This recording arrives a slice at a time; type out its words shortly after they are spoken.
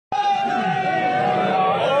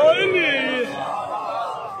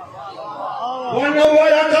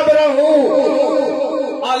ونور قبره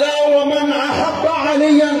الا ومن احب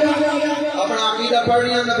عليا. اپنا عقیدہ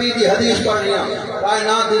پڑھنیا، نبی دی حدیث پڑھنیا،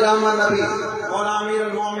 کائنات دی رحمت نبی مولا امیر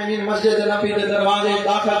المومنین مسجد نبی دے دروازے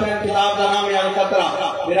داخل ہیں. کتاب کا نام ہے القطرہ.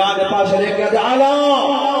 میرا دے پاس لے کے الا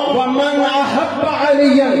ومن احب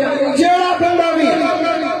عليا، جیڑا بندہ بھی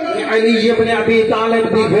علی ابن ابی طالب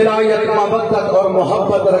دی ولایت مودت اور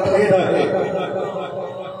محبت رکھے رہے،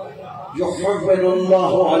 یحفظ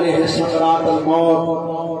اللہ علیہ سکرات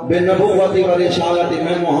الموت بنبوت و رسالت.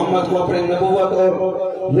 میں محمد کو اپنے نبوت اور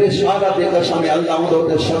رسالت کی قسم اللہ ان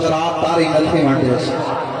کے سکرات تاری نلکی مانتے ہیں.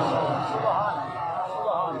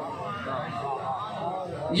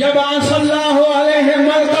 یبعث اللہ علیہ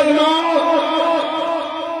ملک الموت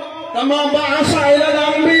کما بعث الی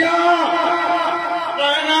الانبیاء.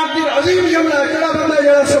 کائنات دی عظیم جملہ کڑا بندہ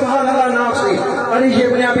جڑا سبحان اللہ ناصری علی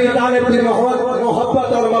ابن ابی طالب کی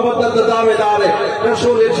محبت اور مودت دعوے دار ہے.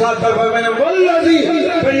 رسول ارشاد فرمایا والذی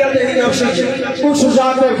بیدہ نفسی، اس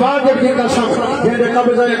ذات واجب کی قسم جے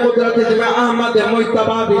قبضہ قدرت میں احمد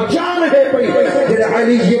مجتبی دی جان ہے پئی، جے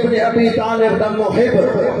علی ابن ابی طالب دا محب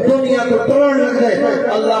دنیا کو توڑ لگ گئے.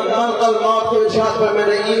 اللہ ملک الموت کو ارشاد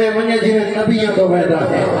فرمایا ایویں منجے جویں نبیوں تو وعدہ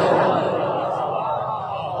ہے.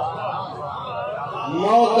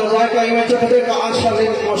 موت کا ذائقہ ایویں چکھدے کا عاشق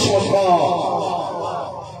مصطفیٰ،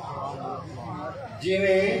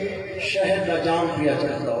 جویں شہد کا جام پیا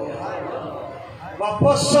چکھدا ہو.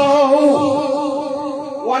 وَفَصَّهُ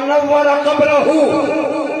وَنَوَّرَ قَبْرَهُ.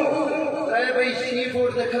 اے بھئی سی فوڈ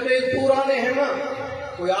دے کھلے پرانے ہیں نا،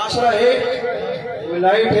 کوئی آسرا ہے، کوئی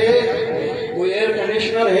لائٹ ہے، کوئی ایئر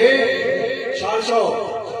کنڈیشنر ہے، 400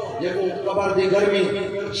 جب قبر دی گرمی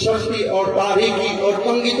سختی اور تاریکی اور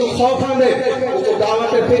تنگی تو خوف آندے تو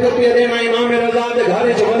دعوت فکر پہ دینا. امام رضا دے گھر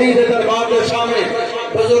چ ولی دے دربار دے سامنے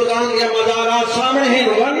بزرگان کے مزارات سامنے ہیں.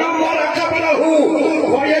 ونور قبرہ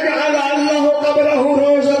ویجعل اللہ قبرہ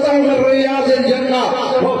روضۃ من ریاض الجنہ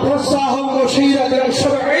وفصح مشیرۃ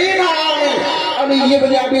 70 عاما. علی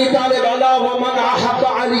ابن ابی طالب علا ومن احب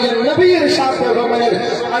علی النبی ارشاد فرمایا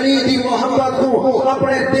علی دی محبت کو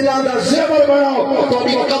اپنے دلاں دا زیور بناؤ تو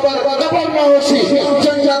دی قبر قبر نہ ہوسی،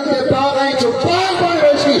 جنت کے باغیں جو باغ بن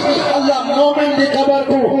ہوسی. اللہ مومن دی قبر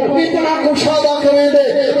کو اتنا کشادہ کرے دے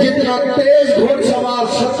جتنا تیز گھوڑ سوار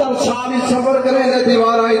 70 سال سفر کرے دے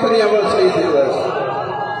دیواراں اتنی عمل صحیح دے.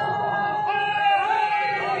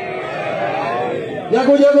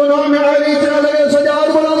 جگو جگو نام علی چلا لگے سجاد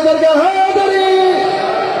بلند کر کے حیدری.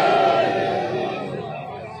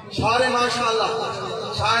 سارے ماشاءاللہ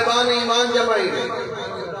صاحبان ایمان جمعی،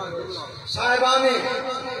 صاحبان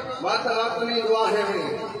بات اپنی دعا ہے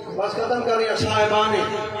بس ختم کر رہے صاحبان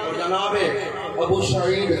اور جناب ابو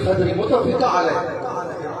سعید خدری متفقہ علیہ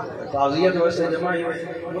تعزیت ویسے جمعی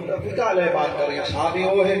متفقہ علیہ بات کر رہے ہیں. صحابی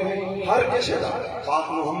وہ ہے ہر کسی کا پاک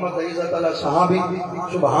محمد عزت اللہ صحابی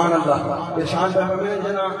سبحان اللہ. ارشاد فرمایا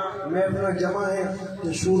جنا محفل جمع ہے کہ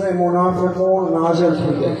سورہ منافقون نازل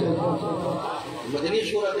ہوئی ہے. مدنی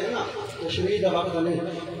صورت ہے نا، تشریح کا وقت نہیں.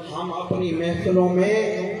 ہم اپنی محفلوں میں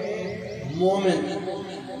مومن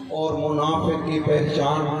اور منافق کی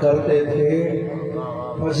پہچان کرتے تھے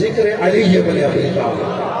ذکر علی بن ابی طالب.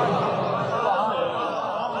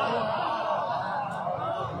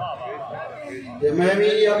 میں بھی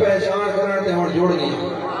یہ پہچان کرنا تے ہوں جڑ گیا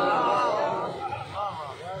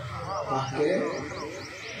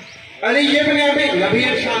علی ابن ابی نبی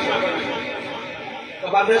ارشاد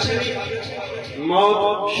قبر سے موت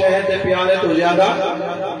شہد پیالے تو زیادہ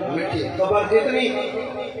مٹھی. قبر کتنی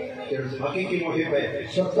حقیقی محب ہے.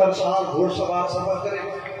 70 سال گھوڑ سوار سفر کرے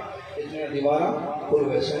اتنے دیوارہ پر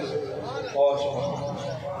ویسے اور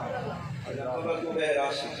قبر کو بہ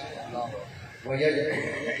راسی.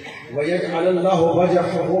 وَيَجْعَلَ اللَّهُ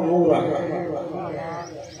وَجْهَهُ نُورًا.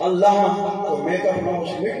 اللہ کو میک اپ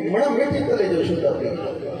بڑا میٹھی کرے جو شدہ تھی.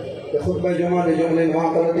 خطبہ جمعہ دے جملے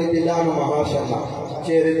وہاں کرتی دلان و محاسن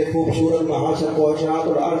چہرے دے خوبصورت محاسن پہنچنات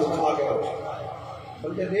اور عرض کھا کے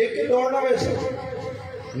بلکہ دیکھ کے دوڑنا ویسے.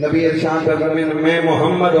 نبی ارشاد فرماتے ہیں میں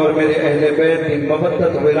محمد اور میرے اہل بیت کی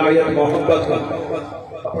مودت ولایت محبت کا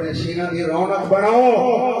اپنے سینہ کی رونق بناؤ.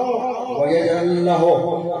 وَيَجْعَلَ اللَّهُ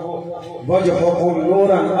وَجْهَكُمْ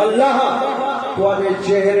نُورًا. اللہ تمہارے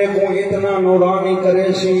چہرے کو اتنا نورانی کرے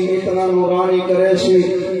سی، اتنا نورانی کرے سی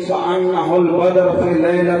فَأَنَّهُ الْبَدْرُ فِي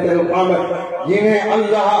لَيْلَةِ الْقَمَرِ. جنہیں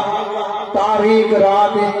اللہ تاریک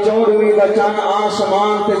رات 14ویں دا چند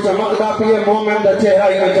آسمان تے چمکدا پیے، مومن دا چہرہ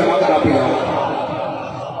ہی چمکدا پیا.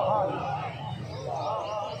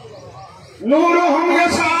 نورہم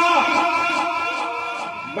یسعی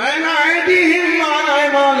بین ایدیہم وعن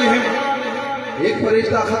ایمانہم. ایک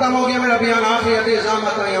فرشتہ ختم ہو گیا میرا بیان، آخری حدیث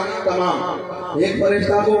آمد تمام. ایک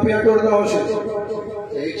فرشتہ کو پیا ٹوڑتا ہو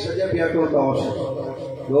ایک سجے پیا ٹوٹا ہو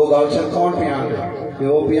لوگ آگے کون پیان دے کہ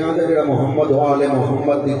وہ پیان دے جڑا محمد و آل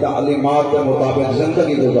محمد دی تعلیمات کے مطابق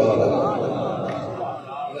زندگی گزارا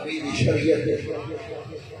نبی دی شریعت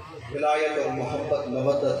ولایت اور محبت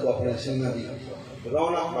مودت کو اپنے سینہ دی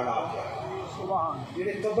رونق بنا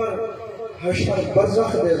جڑے قبر حشر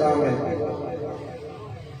برزخ دے زامن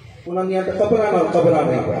انہوں نے قبران اور قبران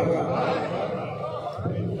نہیں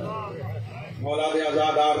مولا دے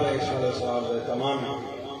آزادار دے اسمال صاحب دے تمام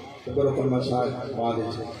تبرک المساج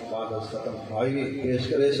بعد از ختم بھائی پیش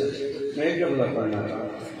کرے سے میں ایک جملہ پڑھنا چاہتا ہوں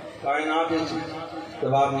کائنات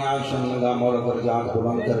تبار نیاز شنگا مولا پر جان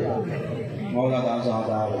بلند کرے مولا دا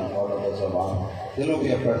آزادار مولا دا زبان دلوں کی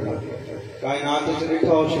پڑھنا کائنات سے لکھا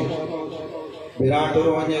ہو سی بیران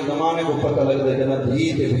ٹورو ونجے زمانے کو پتہ لگ دے جنت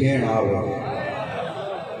ہی تے بھین آوے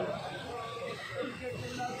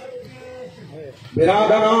بیران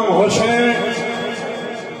کا نام حسین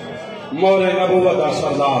مور نبوت کا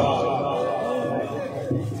سردار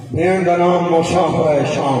بھین کا نام مسافر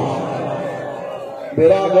شام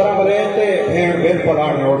بیران گرم رہتے بھین بل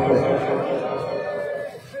پڑانے اٹھتے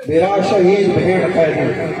بیران شہید بھین قیدی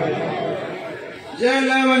زین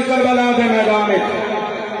لیون کربلا دے میدان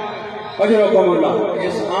اجرکم اللہ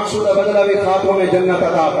اس آنسو کا بدلہ بھی خاتوں میں جنت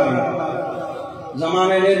عطا کرنا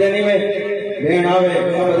زمانے لے دینی میں بھین آوے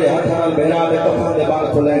خبر ہتھال بھیرا دے کفن دے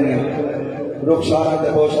بار کھلینے رخسارہ دے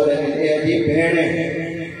بوسرے اے عجیب بھینے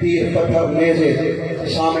تیر پتھر نیزے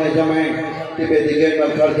سامنے جمعیں تبے دیگے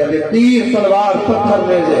کر کر جاتے تیر تلوار پتھر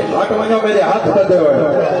نیزے ہٹ منجو میرے ہاتھ بدے ہوئے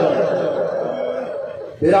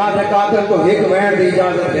بھیرا دے قاتل کو ہک بہن دی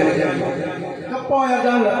اجازت دینے جانے کپا یا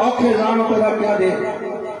جان اوکھے زانو پہ کیا دے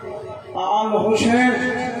آل حسین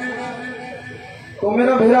تو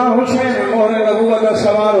میرا بھیرا حسین مہر نبوت کا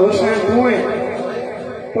سوار حسین توئیں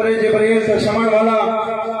پرے جبریل سے سمجھ والا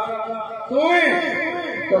توئیں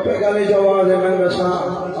تو پہ گلی جواز ہے میں بسا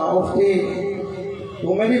آفتی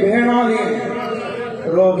تو میری بہن آلی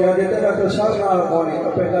رو گیا دیتے گا تو سر نہ رکھونی تو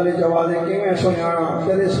پہ گلی جواز ہے کی میں سنیانا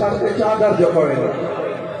تیرے سر پہ چادر جو پڑے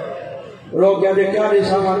رو گیا دے کیا دی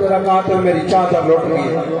سامان تیرا قاتل میری چادر لوٹ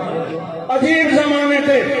گئی عجیب زمانے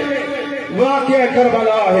تے واقعہ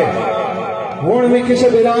کربلا ہے ہون میں کسی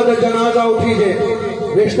بلاد جنازہ اٹھی دے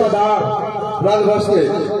رشتہ دار رل بستے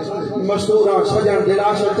مستورہ سجن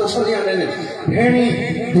دلاسر تسلیاں دینے بھینی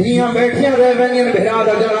دھیاں بیٹھیاں رہ بینین بھراد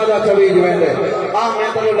جنازہ چویج ویندے میں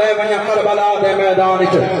تنو لے بینیا کربلا دے میدان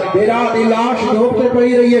بھرادی لاش دھوپتے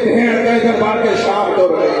پڑی رہی ہے بھین قیدر بار کے شام تو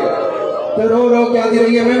رہی ہے تو رو رو کیا دی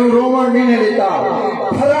رہی ہے میں رومن نہیں لیتا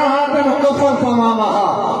پھرا ہاتھن کفن تماما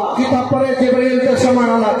کتا پرے جبریل تے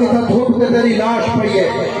سمانا کتا دھوپ تے تیری لاش پڑی ہے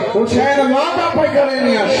حسین وعدہ پہ کرے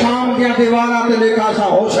نیا شام دیا دیوارہ تے لکھا سا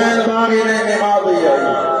حسین باری نے نماز دیا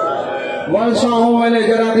ورسا ہوں میں نے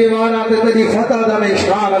جرا دیوارہ تے تیری فتح دا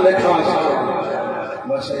نشان لکھا سا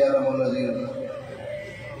بس یا رب العزیز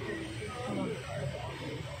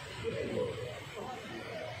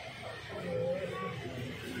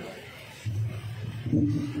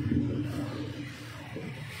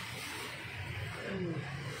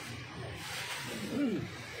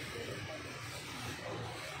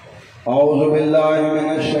اعوذ باللہ من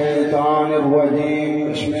الشیطان الرجیم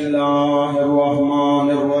بسم اللہ الرحمن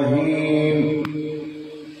الرحیم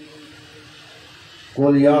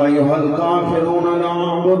قل یا ایھا الکافرون لا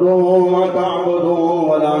اعبد ما تعبدون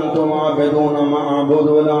ولا انتم عابدون ما اعبد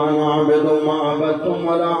ولا انا اعبد ما عبدتم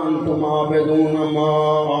ولا انتم عابدون ما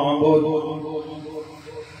اعبد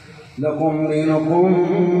لکم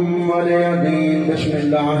دینکم ولی دین بسم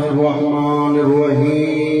اللہ الرحمن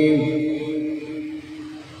الرحیم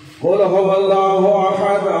قل هو الله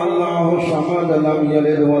احد الله الصمد لم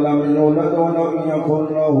يلد ولم يولد ولم يكن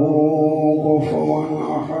له كفوا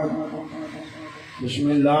احد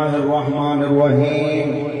بسم الله الرحمن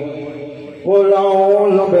الرحيم قل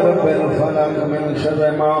اعوذ برب الفلق من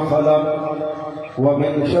شر ما خلق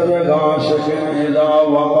ومن شر غاسق اذا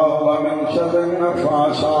وقب ومن شر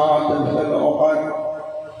النفاثات في العقد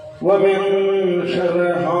ومن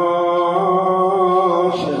شر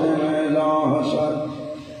حاسد اذا حسد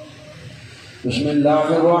بسم اللہ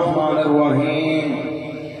الرحمن الرحیم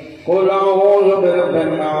قل اعوذ برب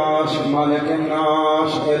الناس مالک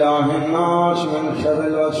الناس الہ الناس من شر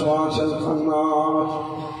الوسواس الخناس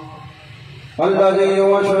الذي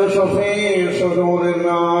يوسوس في صدور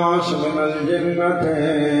الناس من الجنة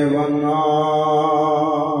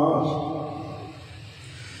والناس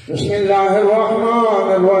بسم اللہ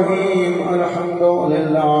الرحمن الرحیم الحمد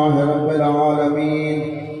للہ رب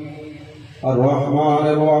العالمین الرحمن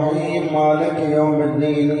الرحیم مالک یوم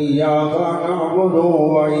الدین ایاک نعبد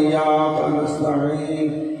و ایاک نستعین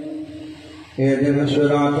اهدنا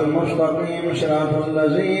الصراط المستقيم صراط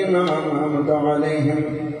الذين أنعمت عليهم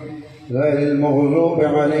غير المغضوب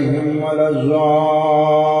عليهم ولا الضالين.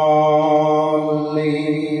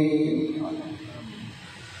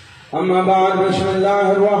 أما بعد، بسم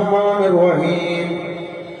الله الرحمن الرحيم.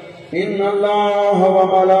 إن الله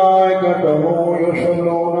وملائكته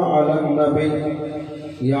يصلون على النبي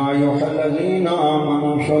يا أيها الذين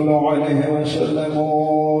آمنوا صلوا عليه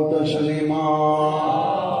وسلموا تسليما.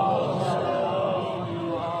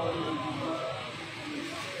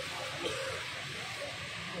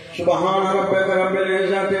 سبحان ربك رب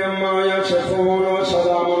العزة عما يصفون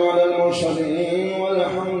وسلام على المرسلين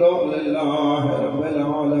والحمد لله رب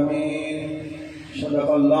العالمين. صدق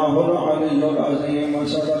الله العلي العظيم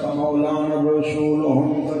وصدق مولانا رسوله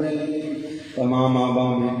الكريم. تمام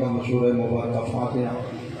آباء کا سورہ مبارکہ فاتحہ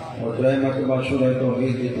اور رحمت با سورہ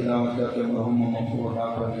توحید کی تلاوت کر کے مرحوم مغفور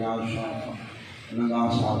ڈاکٹر نیاز شاہ نگاہ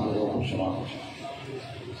صاحب کو سلام.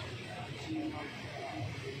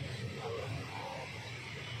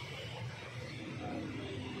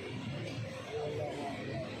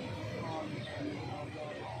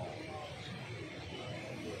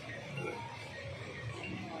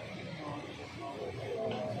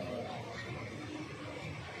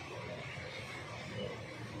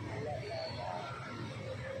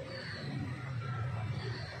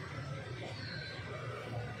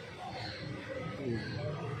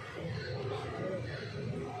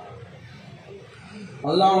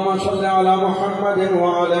 اللهم صل على محمد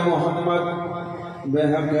وعلى محمد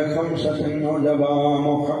بحق خمسة نجبا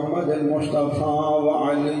محمد المصطفى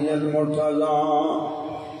وعلي المرتضى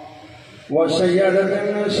وسيدة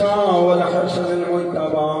النساء والحسن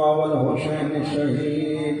المجتبى والحسين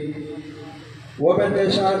الشهيد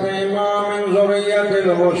وبتسعة إمام من ذرية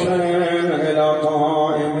الحسين إلى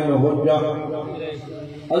قائم الحجة.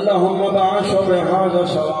 اللهم بعث بهذا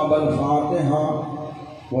ثواب الفاتحة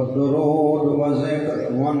والدرود والذكر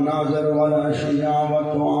والناظر والأشياء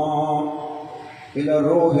والدعاء إلى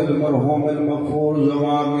الروح المرحوم المغفور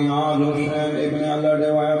زوار نياز حسين ابن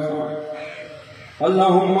علي ويخان.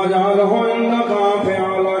 اللهم اجعله إنك في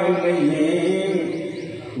أعلى عليين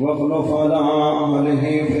واخلف على أهله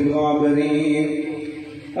في الغابرين.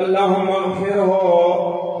 اللهم اغفره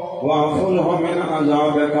واحفظه من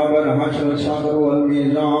عذاب قبر حشر الصدر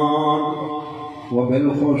والميزان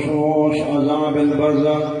وبالخصوص عذاب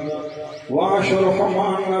البرزخ واشرح مع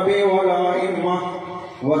النبي والائمة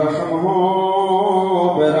ورحمه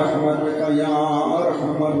برحمتك يا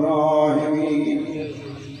ارحم الراحمين.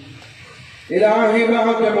 الہی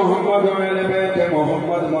بحق محمد وعلى بیت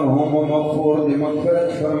محمد مرحوم مغفور دی مغفرت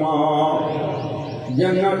فرما.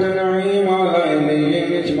 جنت نعیم علیہ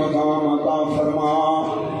وچ مقام عطا فرما.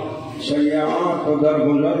 سیئات کو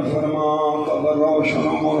درگزر فرما. قبر روشن و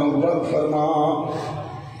منور فرما.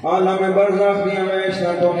 عالم برزخ دی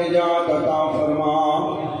عیشت و نجات عطا فرما.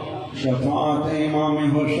 شفاعت امام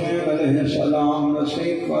حسین علیہ السلام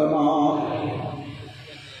نصیب فرما.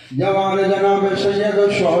 جوان جناب سید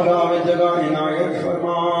الشہداء میں جگہ عنایت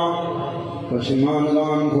فرما.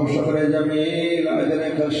 پسماندگان کو شکر جمیل اجر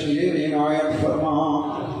کثیر عنایت فرما.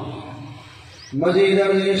 مزید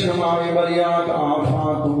عزیز سماوی بریات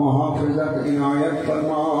آفات و محافظت عنایت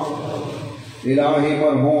فرما. الہی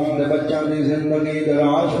مرحوم دے بچوں دی زندگی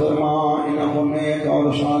دراز فرما. انہوں نیک اور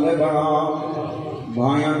صالح بنا.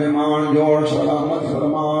 بھائیاں دے مان جوڑ سلامت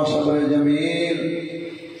فرما. صبر جمیل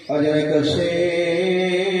اجر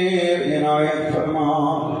کثیر عنایت فرما.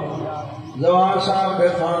 زوار صاحب کے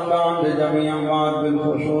خاندان دے جمعی اموات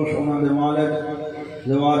بالخصوص انہوں دے والد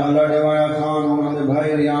زوار اللہ ڈیوایا خان، انہوں دے بھائی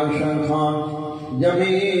ریاض شن خان،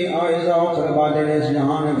 جمعی آئزہ و قربادر اس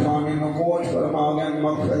جہان فانی نکوش فرما. گن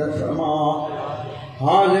مغفرت فرما.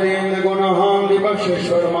 حاضرین دے گناہان دی بخشش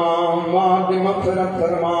فرما. اموات دی مغفرت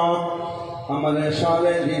فرما. عمل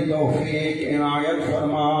صالح دی توفیق عنایت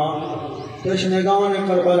فرما. تشنگان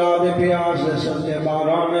کربلا دے پیاس دے سبزے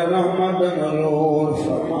باران رحمت نزول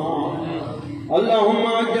فرما. اللہم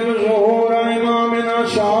اجل ظہور امامنا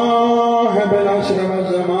صاحب العصر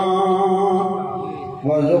والزمان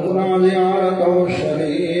وارزقنا زیارته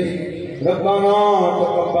الشریف. ربنا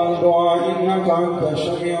تقبل دعاء انك انت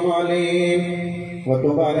السميع العليم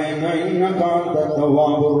وتب علينا انك انت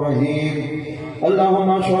التواب الرحيم. اللهم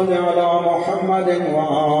صل على محمد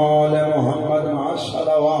وآل محمد مع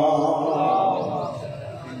الصلوات.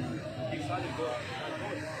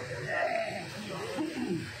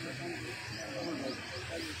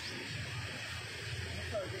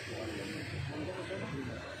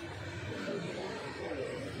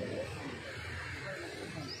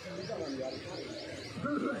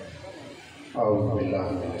 أعوذ بالله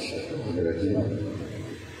من الشيطان الرجيم.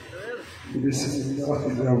 بسم الله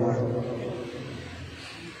الرحمن الرحيم.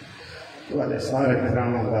 والے سارے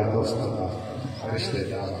گھرانوں کا دوستوں کا رشتے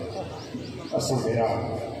دار اساں میرا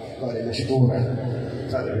والے مشہور ہے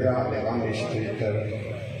سارے میرا پیغامی شریف کر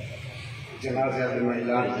جنازے میں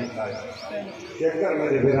اعلان کیتا ہے کہ اگر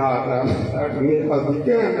میرے برا میرے پاس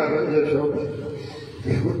کیا کا رنجش ہو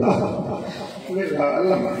خدا میرا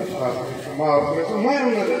اللہ معاف میں تو میں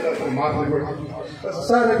انہیں دیتا تو معافی بڑھا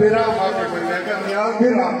سارے برا معافی بڑھنے کا نیاز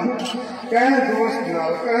برا کہیں دوست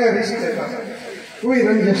نال کہیں رشتے دار کوئی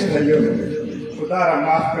رنجش نہیں خدا را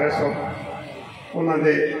معاف کرے سو انہوں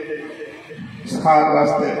نے اس خال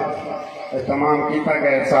واسطے تمام کیتا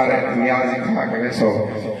گئے سارے نیازی کھا کے سو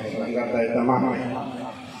لنگر دے تمام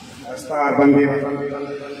دستار بندی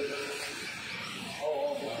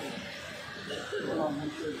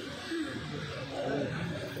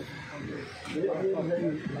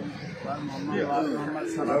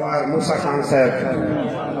جوار موسیٰ خان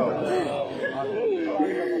صاحب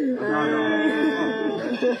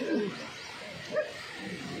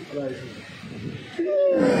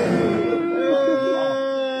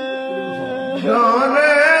جانے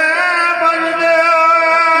بن گیا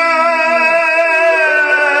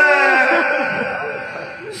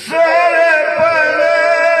سر پہلے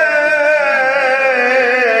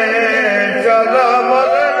چلا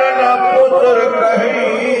مدن نہ پتر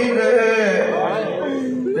کہیں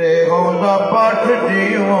دے گوندا پٹ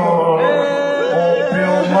دیوں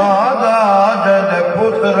پیو مادا جد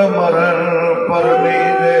پتر مرن پر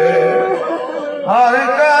نہیں دے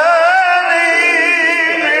ہر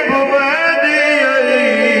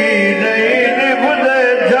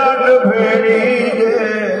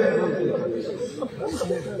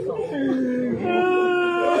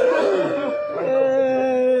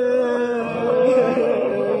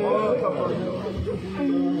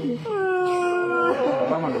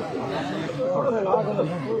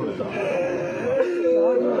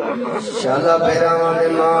شالا بیراواں دے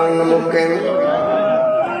مان مکے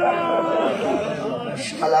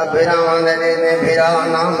شالا بیراواں دے نے بیرا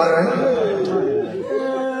نہ مرن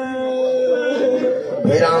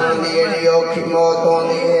بیراواں دی ایڈی اوکھی موت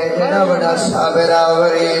ہوندی ہے جڑا بڑا صابرا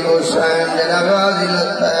غریب حسین جڑا غازی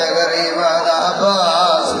لتا ہے غریب آدھا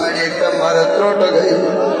عباس میری کمر ٹوٹ گئی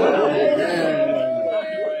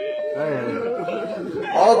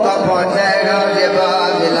اوکا پہنچائے گا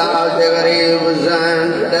جباد علاج غریب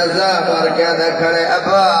حسین رضا پر کیا دے کھڑے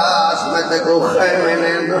عباس میں تے کو خیمے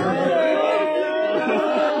نے دو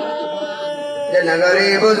جن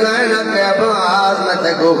غریب حسین اپنے عباس میں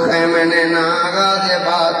تے کو خیمے نے نا غازی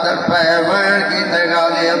عباس تر پہ وین کی تے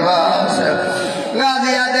غازی عباس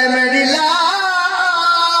غازی آدھے میری لاش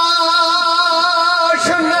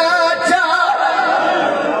ناچا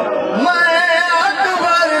میں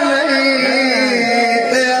اکبر نہیں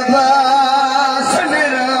تے عباس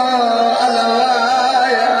میرا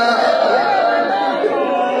الوایا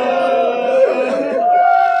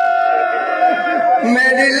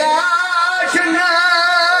میری لاش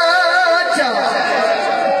ناچا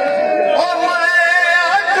او میں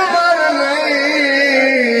اکبر نہیں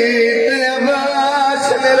تے عباس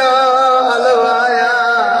میرا الوایا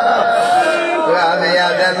غازی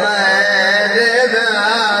آدھے میں دے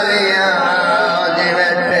داریاں جی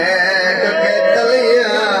میں ٹیک کے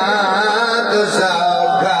تلیاں تو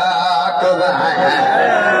سوکھا کبھایا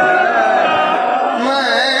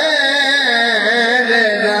میں دے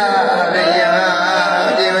داریاں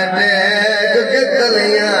جی میں ٹیک کے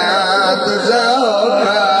تلیاں تو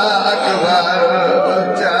سوکھا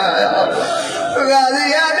کبھایا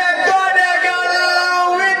غازی آدھے توڑے گل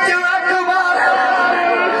وچ اکبر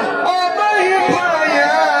او بہی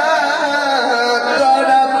پایا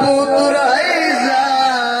توڑا پتر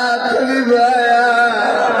ذات نبھایا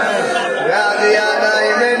غازی آدھے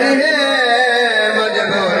میری ہے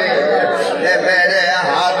مجبوری اے میرے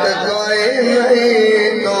ہاتھ کوئی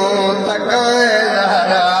نہیں تو تکائے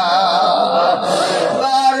لہرا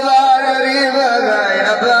بار بار غریب گئے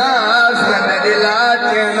عباس میں دلا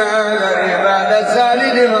چنا غریب دسالی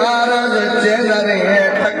دیواروں بچے نرے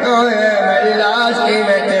ٹھکوئے میری لاش کی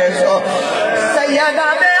بیٹے سو سیدہ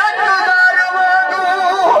دے اکبر وگو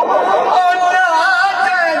اور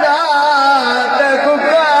ناچے دا تے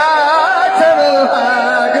ککاچ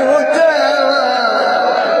بھاگو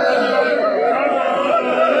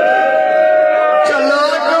چلو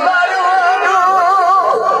اکبر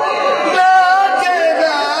وگو ناچے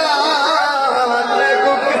دا تے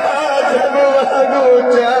ککاچ بھاگو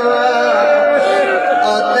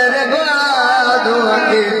تیرے بعد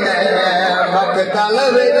مقتل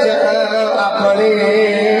وچ اپنی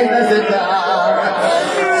دستار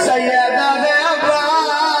سیدہ دے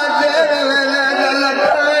عباس تیرے ویلے گل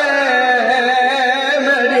کرے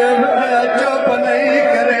میری چپ نہیں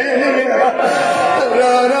کرے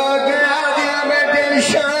رو رو کے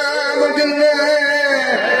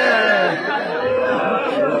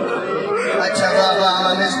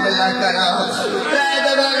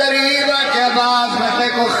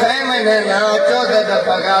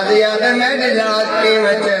غازی آدھے میں نجات کی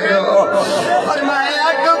میں چلو فرمائے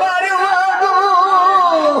اکبر مانگو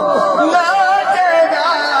ناچے گا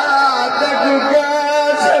تک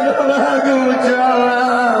کیسے مانگو چاہا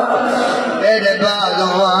تیرے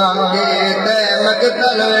بازو آنگی تے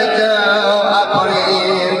مقتل چاہو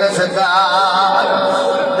اپنی دستار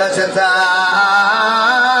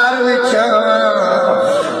وچھاں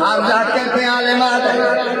عرضہ کرتے عالمات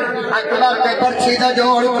اکبر کے پرچی دا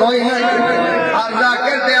جوڑ کوئی نہیں عرضہ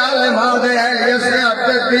کرتے عالمات اس کے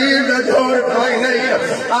تقدیر دا جوڑ کوئی نہیں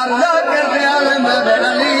عرضہ کرتے عالمات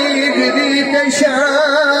علی دی کے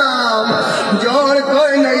شام جوڑ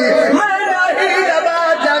کوئی نہیں میں نہیں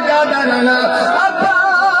دبا جگہ درنا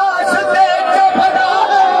عباس دیکھ پڑا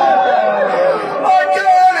او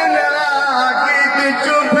جوڑنا کی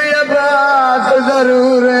چپ عباس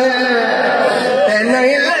ضرور ہے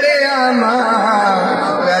نہیں لڑیا ماں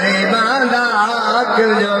غریباں دا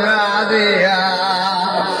کیوں جگا دیا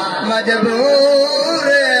مجبور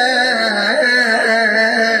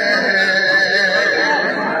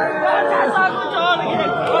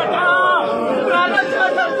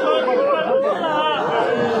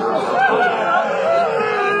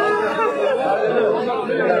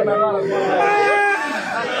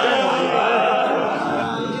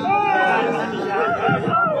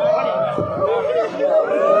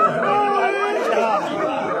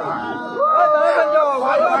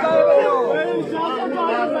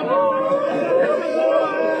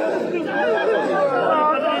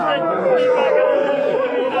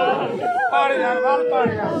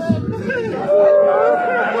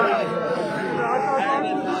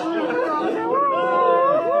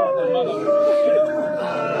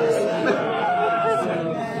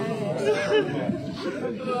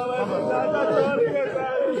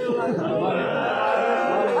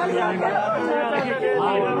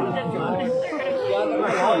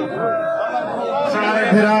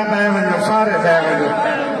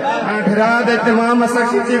تمام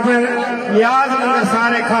سختی پر یاد مندر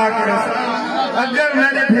سارے کھا کرے اگر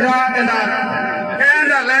میں نے پھرا دینا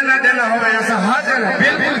کہنا لینا دینا ہوئے ایسا حاضر ہے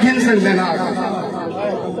بالکل گھن سن دینا